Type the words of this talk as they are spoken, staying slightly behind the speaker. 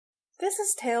This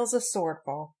is Tales of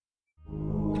Swordfall.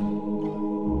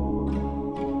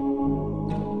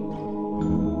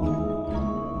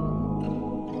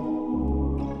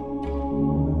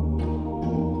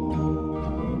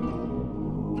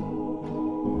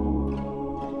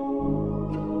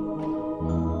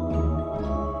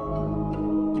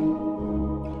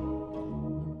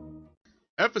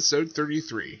 Episode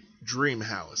 33, Dream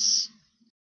House.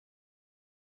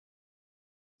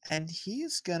 And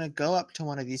he's gonna go up to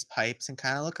one of these pipes and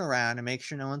kind of look around and make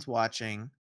sure no one's watching.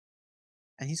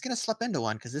 And he's gonna slip into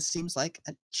one because this seems like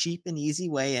a cheap and easy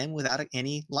way in without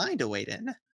any line to wait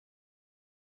in.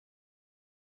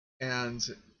 And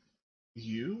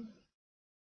you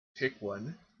pick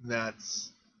one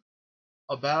that's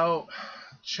about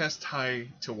chest high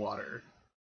to water.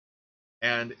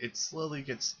 And it slowly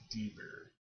gets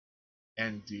deeper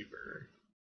and deeper.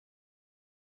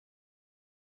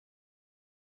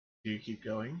 Do you keep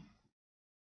going?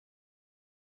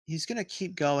 He's gonna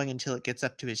keep going until it gets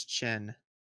up to his chin.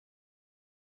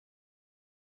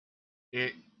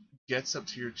 It gets up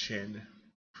to your chin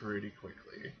pretty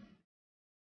quickly.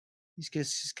 He's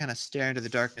just kind of stare into the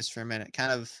darkness for a minute,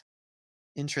 kind of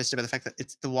interested by the fact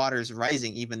that the water's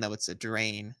rising even though it's a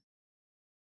drain.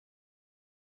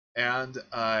 And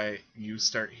you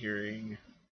start hearing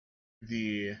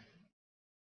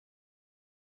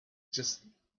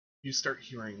you start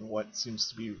hearing what seems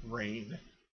to be rain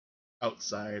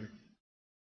outside.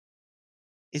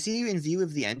 Is he in view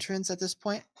of the entrance at this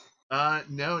point?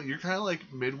 No, you're kind of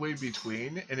like midway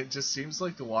between, and it just seems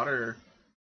like the water,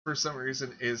 for some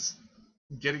reason, is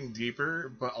getting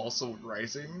deeper, but also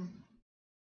rising.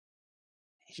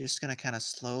 He's just gonna kind of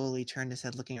slowly turn his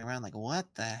head looking around like, what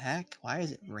the heck? Why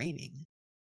is it raining?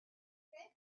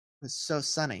 It's so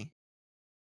sunny.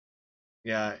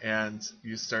 Yeah, and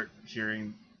you start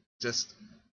hearing just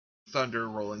thunder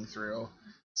rolling through.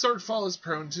 Swordfall is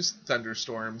prone to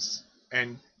thunderstorms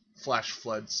and flash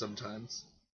floods sometimes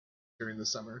during the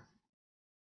summer.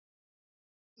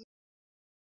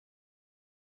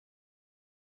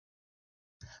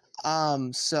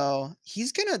 So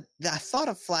he's gonna. The thought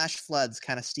of flash floods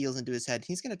kind of steals into his head.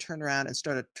 He's gonna turn around and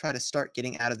try to start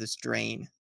getting out of this drain.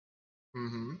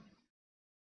 Mm-hmm.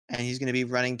 And he's gonna be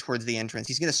running towards the entrance.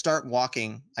 He's gonna start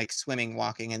walking, like swimming,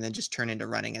 walking, and then just turn into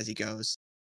running as he goes.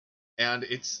 And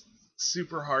it's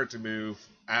super hard to move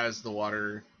as the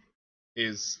water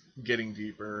is getting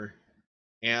deeper,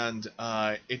 and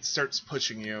it starts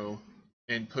pushing you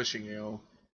and pushing you.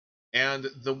 And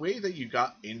the way that you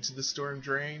got into the storm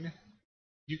drain,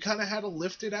 you kind of had to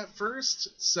lift it at first,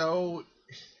 so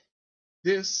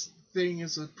this thing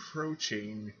is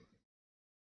approaching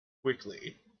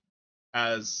quickly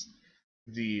as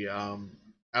the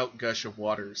outgush of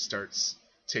water starts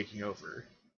taking over.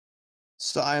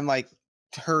 So I'm like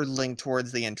hurtling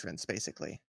towards the entrance,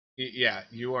 basically. Yeah,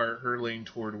 you are hurtling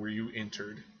toward where you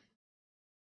entered.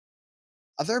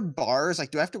 Are there bars?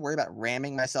 Like, do I have to worry about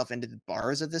ramming myself into the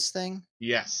bars of this thing?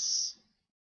 Yes.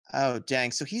 Oh,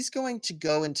 dang. So he's going to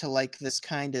go into like this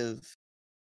kind of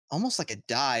almost like a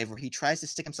dive where he tries to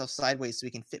stick himself sideways so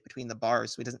he can fit between the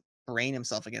bars so he doesn't brain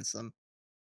himself against them.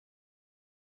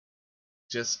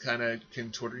 Just kind of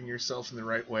contorting yourself in the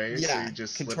right way. Yeah, so you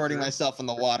just contorting myself in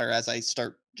the water as I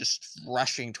start just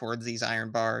rushing towards these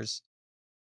iron bars.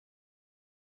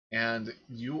 And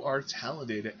you are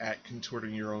talented at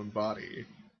contorting your own body,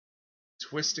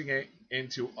 twisting it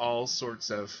into all sorts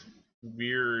of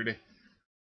weird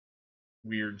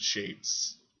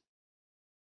shapes.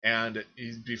 And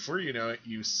before you know it,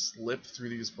 you slip through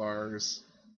these bars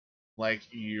like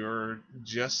you're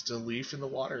just a leaf in the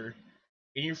water,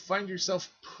 and you find yourself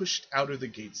pushed out of the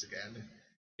gates again.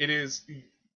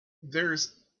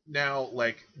 There's now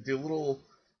like the little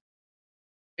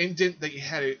indent that you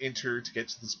had to enter to get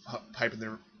to this pipe in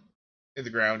the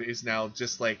ground is now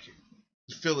just like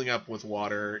filling up with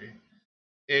water.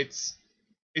 It's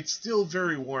still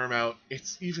very warm out.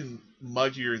 It's even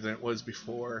muggier than it was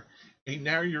before. And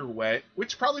now you're wet,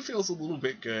 which probably feels a little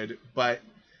bit good, but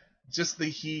just the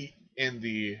heat and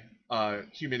the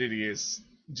humidity is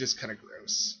just kind of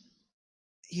gross.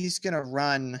 He's going to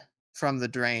run from the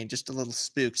drain, just a little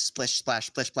spooked, splish, splash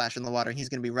in the water. And he's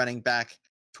going to be running back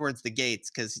towards the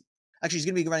gates because actually he's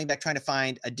going to be running back trying to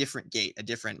find a different gate, a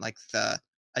different, like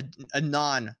a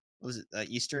non, was it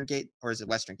Eastern gate or is it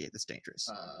Western gate that's dangerous?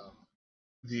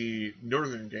 The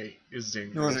northern gate is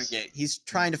dangerous. Northern gate. He's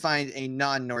trying to find a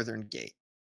non-northern gate.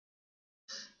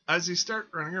 As you start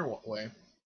running your way,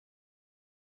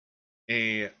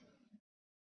 a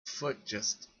foot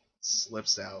just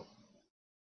slips out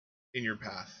in your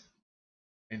path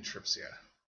and trips you.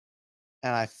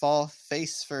 And I fall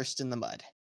face first in the mud.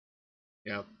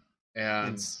 Yep. and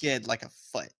and skid like a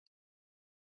foot.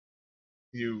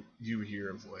 you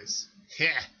hear a voice.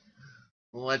 Yeah,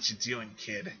 what you doing,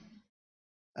 kid?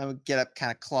 I would get up,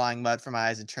 kind of clawing mud from my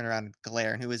eyes, and turn around and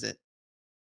glare. And who is it?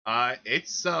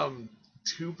 It's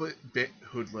 2-bit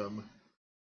hoodlum.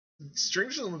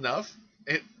 Strangely enough,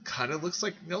 it kind of looks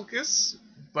like Nilkus,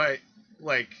 but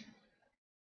like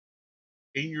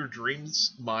in your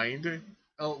dream's mind,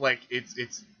 like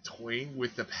it's toying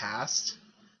with the past,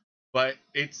 but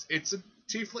it's a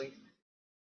tiefling.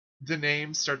 The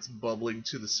name starts bubbling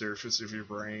to the surface of your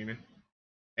brain,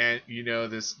 and you know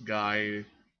this guy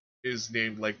is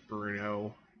named like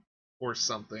Bruno or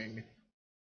something.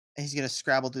 And he's gonna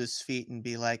scrabble to his feet and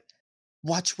be like,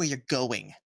 "Watch where you're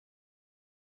going."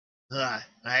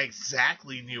 I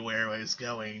exactly knew where I was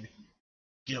going.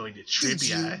 Going to Did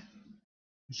trivia.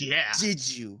 Yeah. Did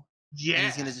you? Yeah. And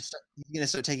he's gonna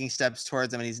start taking steps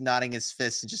towards him, and he's nodding his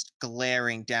fists and just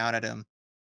glaring down at him,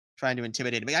 trying to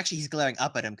intimidate him. But actually, he's glaring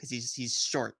up at him because he's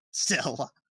short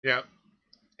still. Yep.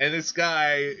 And this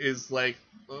guy is like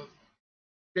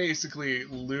basically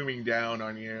looming down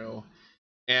on you,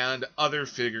 and other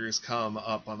figures come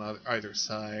up on either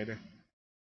side,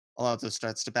 Alonso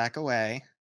starts to back away.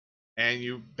 and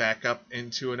you back up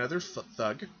into another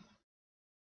thug.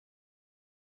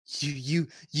 You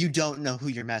don't know who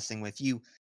you're messing with. You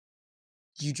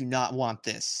do not want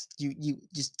this. You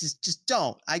just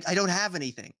don't. I don't have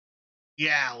anything.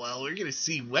 Yeah, well, we're gonna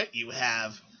see what you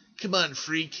have. Come on,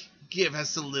 freak, give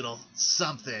us a little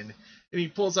something. And he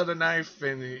pulls out a knife,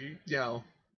 and he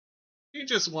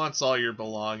just wants all your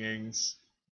belongings.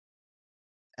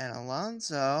 And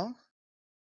Alonso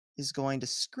is going to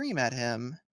scream at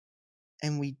him,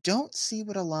 and we don't see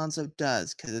what Alonso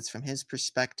does because it's from his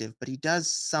perspective, but he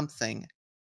does something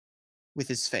with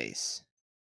his face.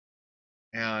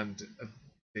 And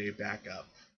they back up.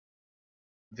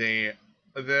 The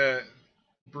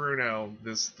Bruno,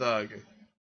 this thug,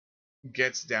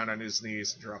 gets down on his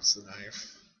knees and drops the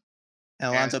knife.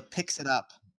 And Alonso picks it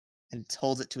up and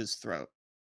holds it to his throat.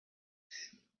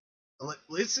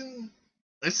 Listen,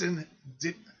 I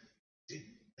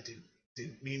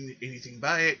didn't mean anything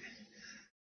by it.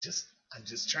 I'm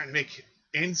just trying to make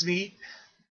ends meet.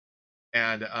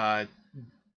 And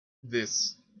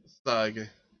this thug,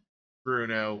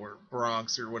 Bruno or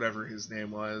Bronx or whatever his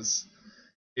name was,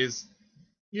 is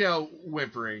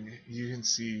whimpering. You can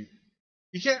see,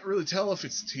 you can't really tell if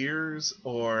it's tears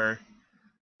or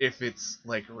if it's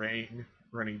like rain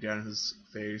running down his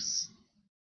face,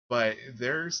 but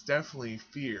there's definitely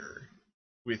fear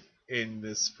within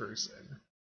this person.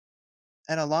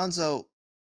 And Alonso,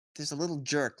 there's a little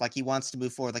jerk, like he wants to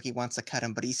move forward, like he wants to cut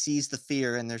him, but he sees the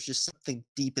fear, and there's just something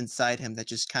deep inside him that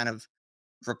just kind of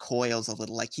recoils a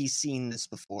little, like he's seen this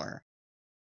before.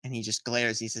 And he just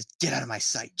glares. He says, "Get out of my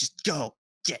sight. Just go.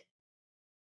 Get."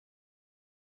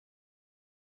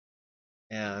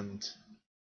 And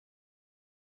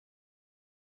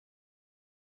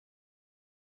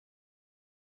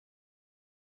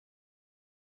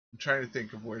I'm trying to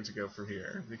think of where to go from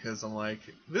here, because I'm like,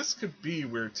 this could be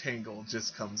where Tangle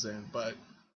just comes in, but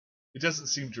it doesn't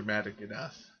seem dramatic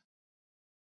enough.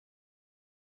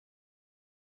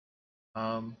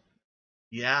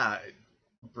 Yeah,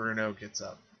 Bruno gets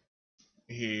up.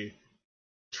 He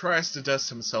tries to dust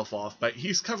himself off, but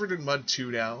he's covered in mud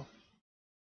too now.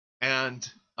 And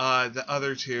the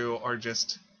other two are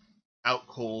just out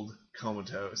cold,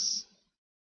 comatose.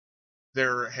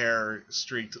 Their hair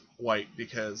streaked white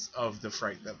because of the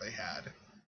fright that they had.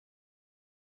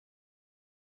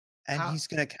 And he's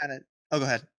going to kind of... Oh, go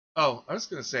ahead. Oh, I was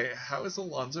going to say, how is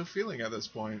Alonso feeling at this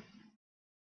point?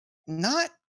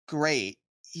 Not great.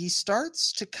 He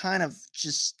starts to kind of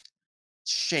just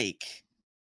shake.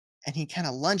 And he kind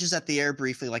of lunges at the air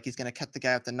briefly like he's going to cut the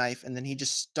guy with the knife. And then he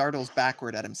just startles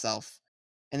backward at himself.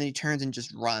 And then he turns and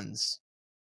just runs.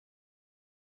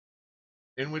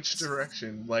 In which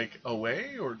direction? Like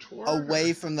away or toward?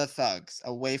 Away from the thugs.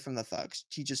 Away from the thugs.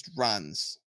 He just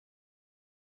runs.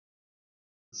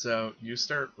 So you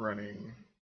start running.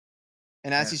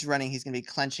 And as he's running, he's going to be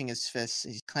clenching his fists.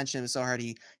 He's clenching them so hard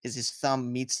his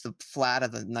thumb meets the flat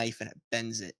of the knife and it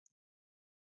bends it.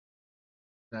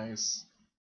 Nice.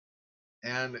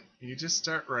 And you just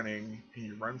start running, and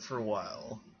you run for a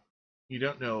while. You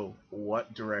don't know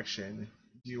what direction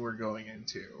you were going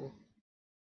into.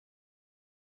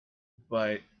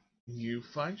 But you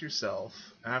find yourself,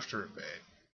 after a bit,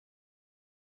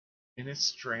 in a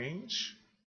strange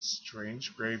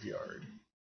graveyard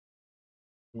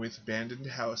with abandoned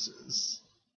houses.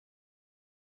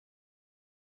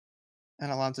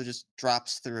 And Alonso just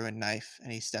drops through a knife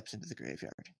and he steps into the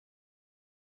graveyard.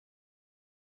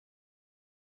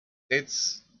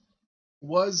 It's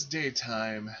was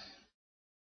daytime.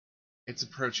 It's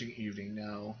approaching evening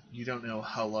now. You don't know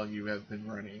how long you have been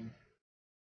running,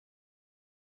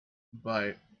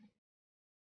 but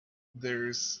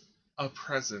there's a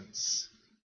presence.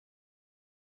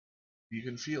 You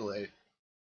can feel it.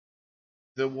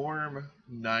 The warm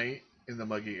night in the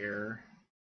muggy air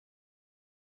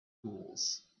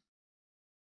cools.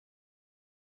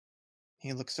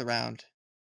 He looks around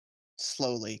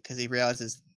slowly because he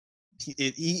realizes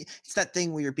it's that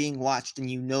thing where you're being watched and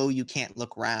you know you can't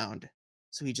look round.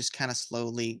 So he just kind of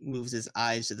slowly moves his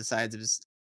eyes to the sides of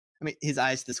his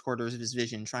eyes to the corridors of his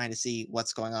vision, trying to see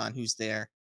what's going on, who's there.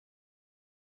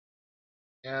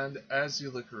 And as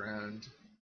you look around,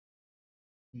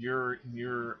 you're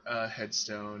near a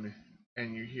headstone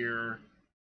and you hear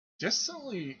just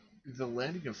suddenly the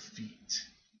landing of feet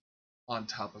on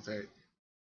top of it.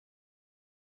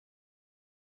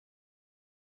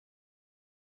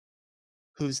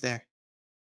 Who's there?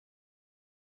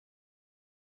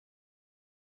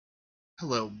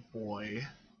 Hello, boy.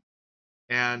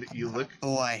 And I'm you not look. a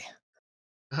boy.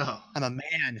 Oh. I'm a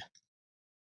man.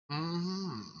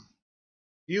 Hmm.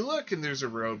 You look and there's a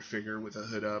robed figure with a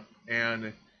hood up,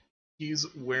 and he's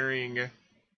wearing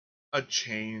a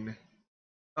chain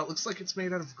that looks like it's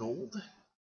made out of gold.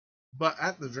 But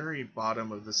at the very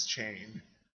bottom of this chain,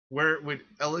 where it would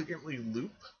elegantly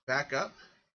loop back up,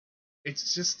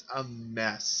 it's just a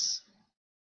mess.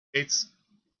 It's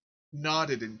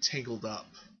knotted and tangled up.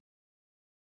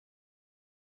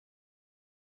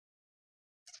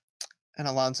 And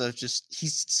Alonso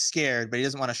he's scared, but he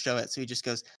doesn't want to show it. So he just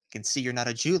goes, I can see you're not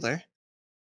a jeweler.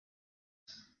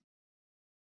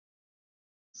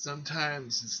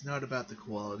 Sometimes it's not about the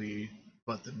quality,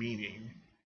 but the meaning.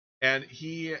 And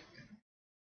he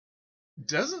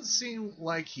doesn't seem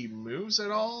like he moves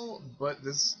at all, but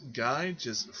this guy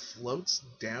just floats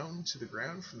down to the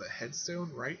ground from the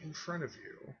headstone right in front of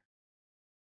you.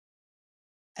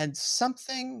 And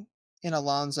something in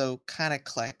Alonso kind of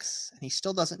clicks, and he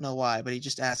still doesn't know why, but he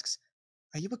just asks,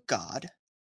 are you a god?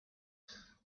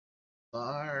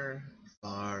 Far,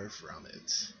 far from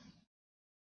it.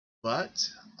 But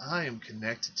I am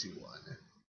connected to one.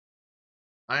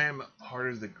 I am part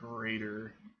of the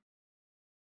greater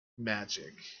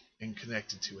magic and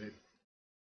connected to it.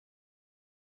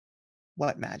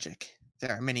 What magic?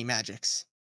 There are many magics.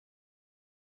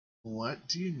 What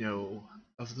do you know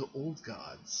of the old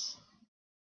gods?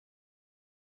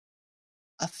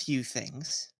 A few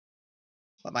things.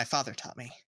 What my father taught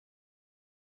me.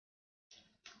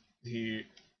 He,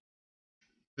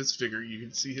 this figure, you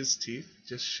can see his teeth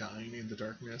just shine in the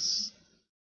darkness.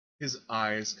 His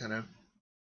eyes kind of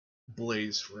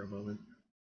blaze for a moment.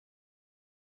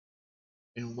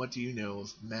 And what do you know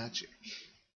of magic?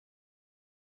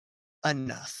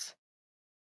 Enough.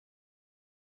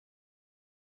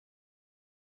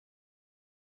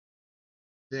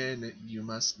 Then you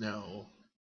must know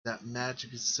that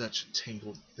magic is such a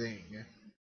tangled thing,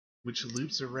 which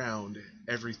loops around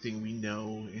everything we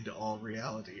know into all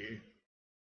reality.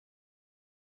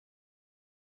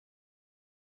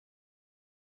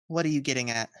 What are you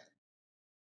getting at?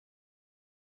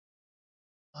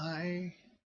 I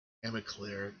am a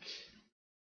cleric,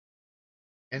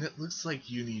 and it looks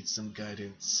like you need some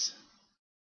guidance.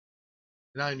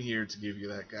 And I'm here to give you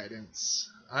that guidance.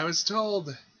 I was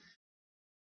told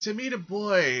to meet a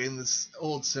boy in this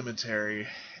old cemetery,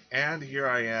 and here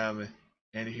I am,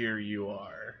 and here you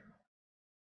are.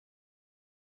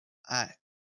 I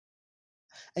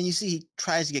and you see he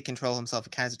tries to get control of himself. He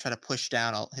kind of try to push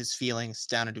down all his feelings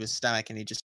down into his stomach, and he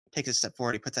just takes a step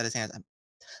forward. He puts out his hands.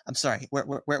 I'm sorry.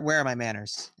 Where are my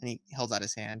manners? And he holds out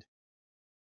his hand.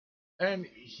 And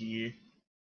he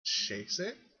shakes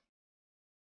it,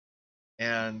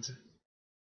 and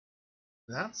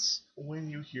that's when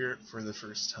you hear it for the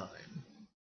first time.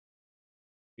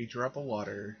 A drop of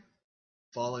water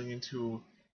falling into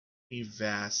a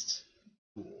vast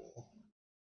pool.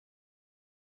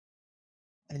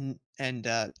 And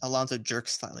Alonso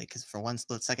jerks slightly because for one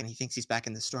split second he thinks he's back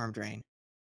in the storm drain,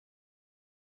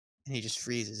 and he just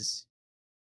freezes.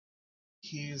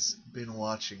 He's been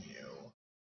watching you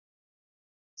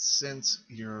since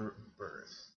your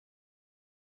birth.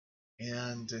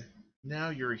 And now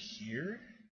you're here?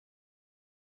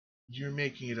 You're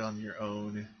making it on your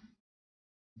own.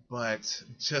 But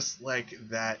just like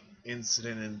that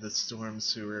incident in the storm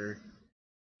sewer,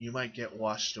 you might get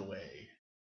washed away.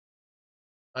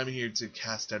 I'm here to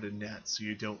cast out a net so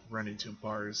you don't run into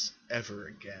bars ever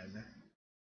again.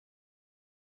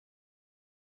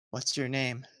 What's your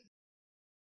name?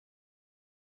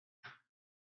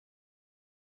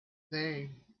 They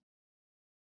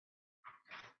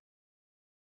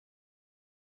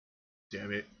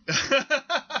Damn it.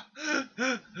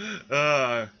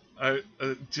 I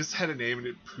just had a name and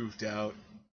it poofed out.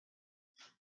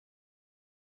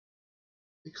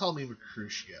 They call me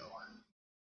Mercutio.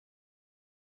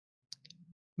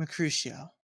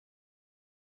 Mercutio.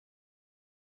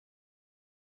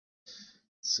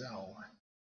 So,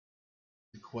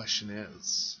 the question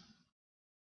is,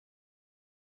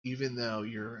 even though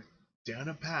you're down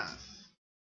a path,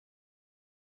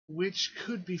 which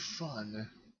could be fun,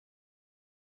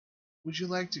 would you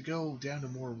like to go down a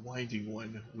more winding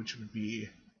one, which would be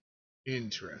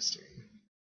interesting?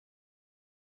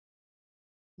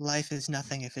 Life is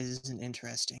nothing if it isn't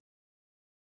interesting.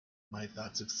 My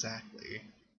thoughts exactly.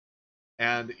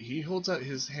 And he holds out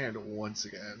his hand once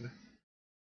again.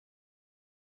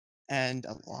 And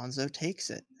Alonzo takes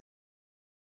it.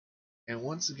 And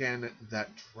once again, that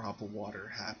drop of water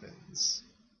happens.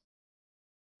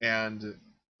 And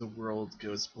the world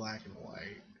goes black and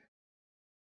white.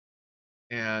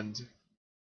 And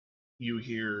you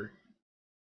hear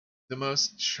the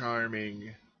most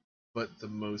charming but the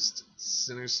most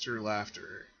sinister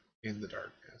laughter in the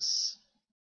darkness.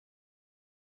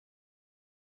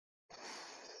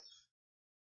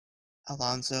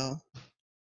 Alonzo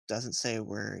doesn't say a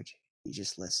word. He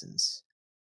just listens.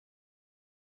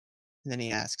 And then he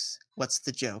asks, "What's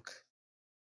the joke?"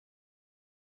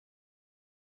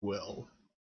 Well,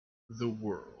 the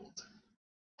world.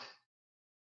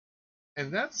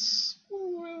 And that's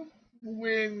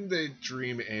when the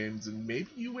dream ends, and maybe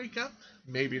you wake up,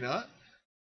 maybe not.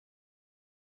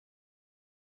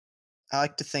 I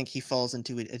like to think he falls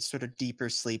into a sort of deeper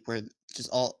sleep where just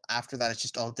all after that it's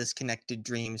just all disconnected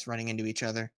dreams running into each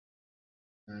other.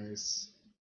 Nice.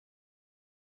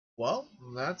 Well,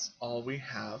 that's all we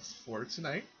have for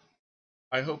tonight.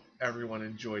 I hope everyone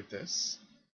enjoyed this.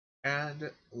 And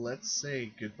let's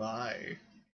say goodbye.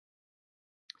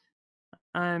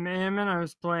 I'm Eamon. I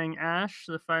was playing Ash,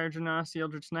 the Fire Genasi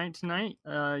Eldritch Knight tonight.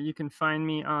 You can find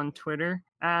me on Twitter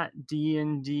at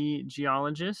D&D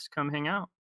Geologist. Come hang out.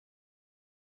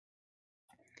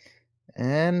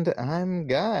 And I'm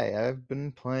Guy. I've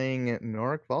been playing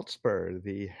Norik Valtspur,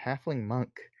 the Halfling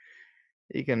Monk.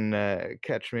 You can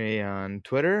catch me on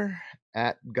Twitter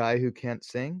at Guy Who Can't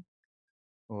Sing,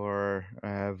 or I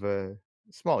have a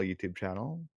small YouTube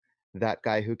channel, That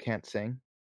Guy Who Can't Sing,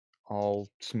 all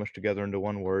smushed together into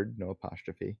one word, no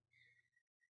apostrophe.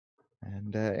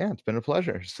 And yeah, it's been a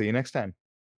pleasure. See you next time.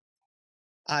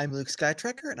 I'm Luke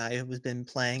Skytrekker, and I have been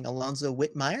playing Alonzo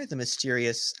Whitmire, the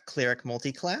mysterious cleric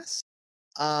multiclass.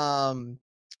 I'm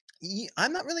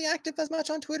not really active as much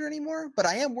on Twitter anymore, but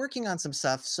I am working on some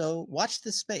stuff, so watch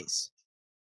this space.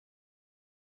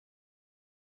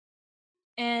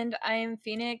 And I'm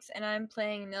Phoenix, and I'm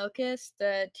playing Nilkis,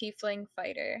 the Tiefling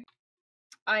Fighter.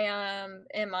 I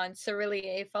am on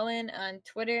Cerelia Fallen on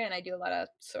Twitter, and I do a lot of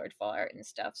Swordfall art and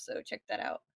stuff, so check that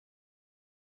out.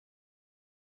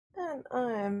 And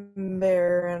I'm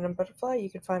Bear Random Butterfly. You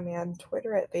can find me on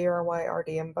Twitter at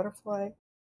VRYRDM Butterfly,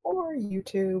 or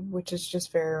YouTube, which is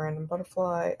just Very Random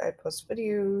Butterfly. I post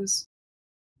videos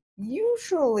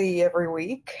usually every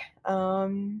week.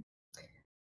 And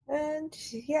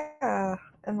yeah,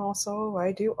 and also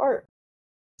I do art.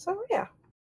 So yeah.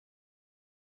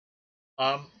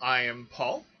 I am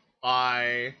Paul.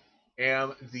 I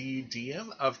am the DM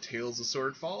of Tales of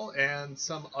Swordfall and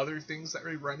some other things that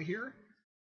we run here.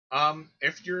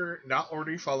 If you're not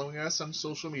already following us on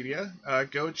social media,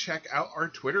 go check out our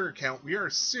Twitter account. We are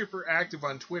super active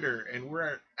on Twitter, and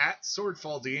we're at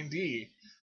Swordfall D&D.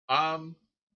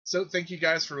 So thank you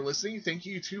guys for listening. Thank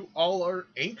you to all our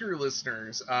Anchor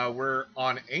listeners. We're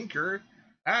on Anchor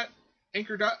at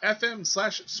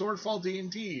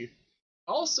anchor.fm/SwordfallDND.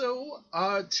 Also,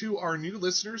 to our new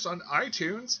listeners on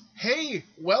iTunes, hey,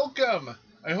 welcome!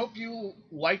 I hope you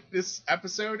liked this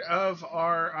episode of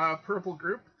our Purple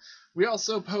group. We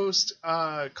also post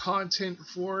content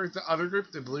for the other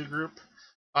group, the Blue group.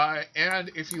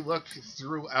 And if you look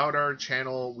throughout our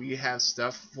channel, we have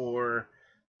stuff for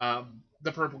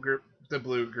the Purple group, the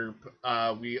Blue group.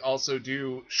 We also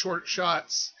do short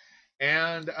shots.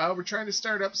 And we're trying to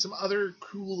start up some other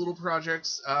cool little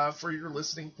projects for your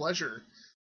listening pleasure.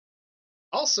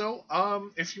 Also,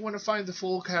 if you want to find the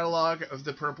full catalog of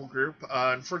the Purple Group,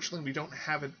 unfortunately we don't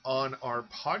have it on our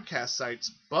podcast sites,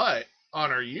 but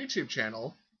on our YouTube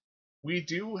channel, we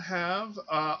do have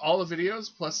all the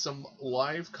videos plus some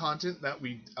live content that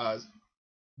we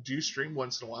do stream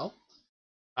once in a while.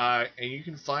 And you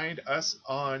can find us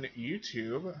on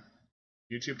YouTube,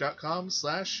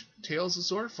 youtube.com/Tales of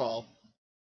Swordfall.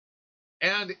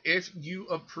 And if you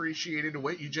appreciated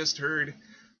what you just heard,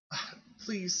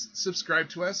 please subscribe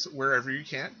to us wherever you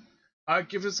can.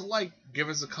 give us a like, give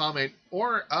us a comment,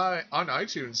 or on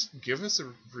iTunes, give us a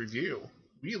review.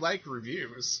 We like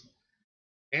reviews.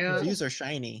 And Reviews are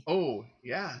shiny. oh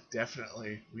yeah,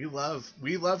 definitely. We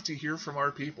love to hear from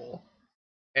our people,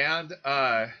 and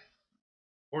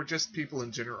or just people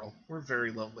in general. We're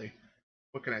very lonely.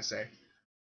 What can I say?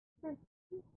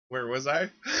 Where was I?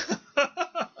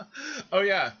 Oh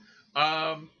yeah.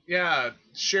 Yeah,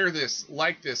 share this,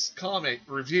 like this, comment,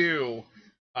 review,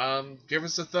 give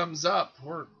us a thumbs up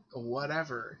or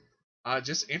whatever.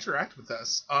 Just interact with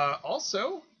us.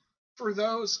 Also, for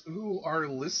those who are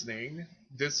listening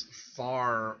this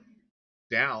far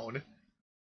down,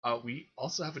 we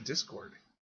also have a Discord.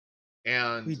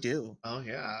 And We do. oh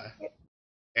yeah.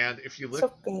 And if you look,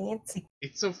 So fancy.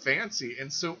 it's so fancy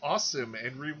and so awesome,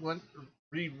 and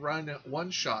rerun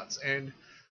one shots and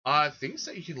things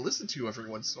that you can listen to every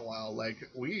once in a while. Like,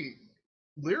 we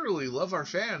literally love our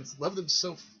fans, love them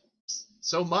so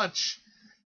much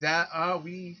that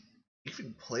we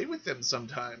even play with them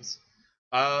sometimes.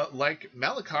 Like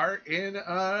Malakar in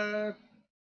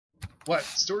what,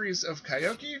 Stories of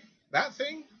Kyoki? That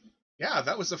thing? Yeah,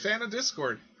 that was a fan of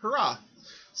Discord. Hurrah!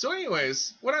 So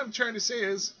anyways, what I'm trying to say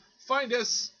is, find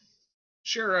us,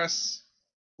 share us,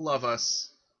 love us,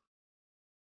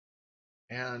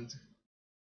 and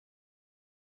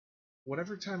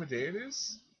whatever time of day it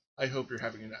is, I hope you're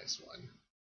having a nice one.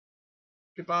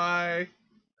 Goodbye.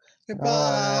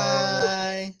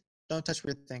 Goodbye. Don't touch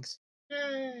weird things.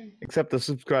 Yay. Except the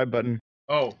subscribe button.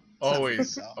 Oh, not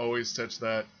always, for sale. always touch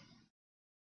that.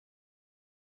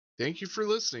 Thank you for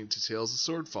listening to Tales of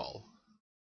Swordfall.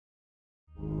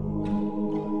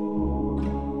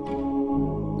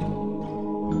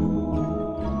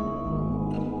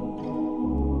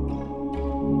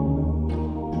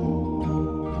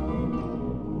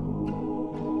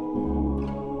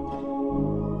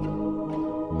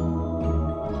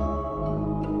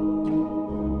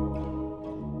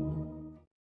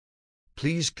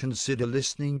 Please consider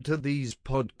listening to these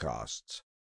podcasts.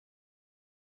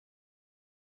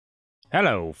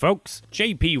 Hello, folks.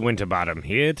 JP Winterbottom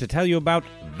here to tell you about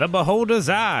The Beholder's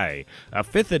Eye, a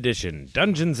 5th edition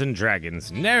Dungeons &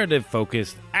 Dragons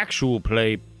narrative-focused actual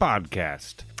play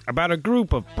podcast about a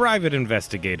group of private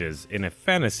investigators in a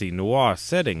fantasy noir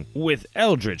setting with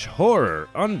eldritch horror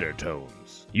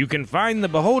undertones. You can find The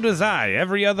Beholder's Eye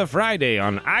every other Friday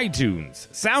on iTunes,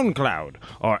 SoundCloud,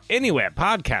 or anywhere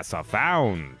podcasts are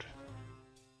found.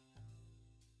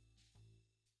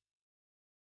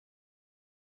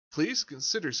 Please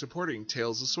consider supporting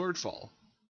Tales of Swordfall.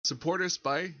 Support us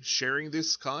by sharing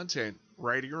this content,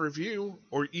 writing a review,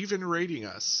 or even rating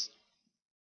us.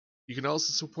 You can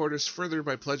also support us further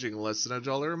by pledging less than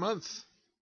 $1 a month.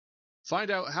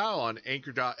 Find out how on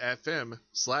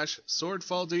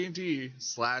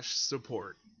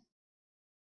anchor.fm/swordfalldnd/support.